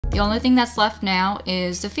The only thing that's left now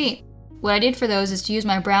is the feet. What I did for those is to use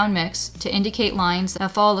my brown mix to indicate lines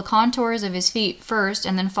that follow the contours of his feet first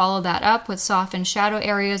and then follow that up with softened shadow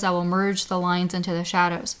areas that will merge the lines into the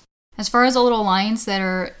shadows. As far as the little lines that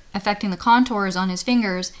are affecting the contours on his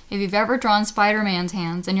fingers, if you've ever drawn Spider-Man's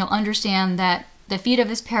hands, then you'll understand that the feet of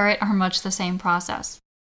this parrot are much the same process.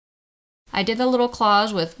 I did the little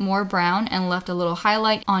claws with more brown and left a little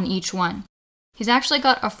highlight on each one. He's actually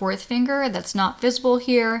got a fourth finger that's not visible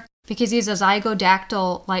here because he's a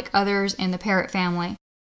zygodactyl like others in the parrot family.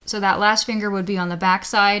 So that last finger would be on the back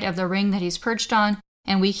side of the ring that he's perched on,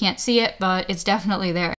 and we can't see it, but it's definitely there.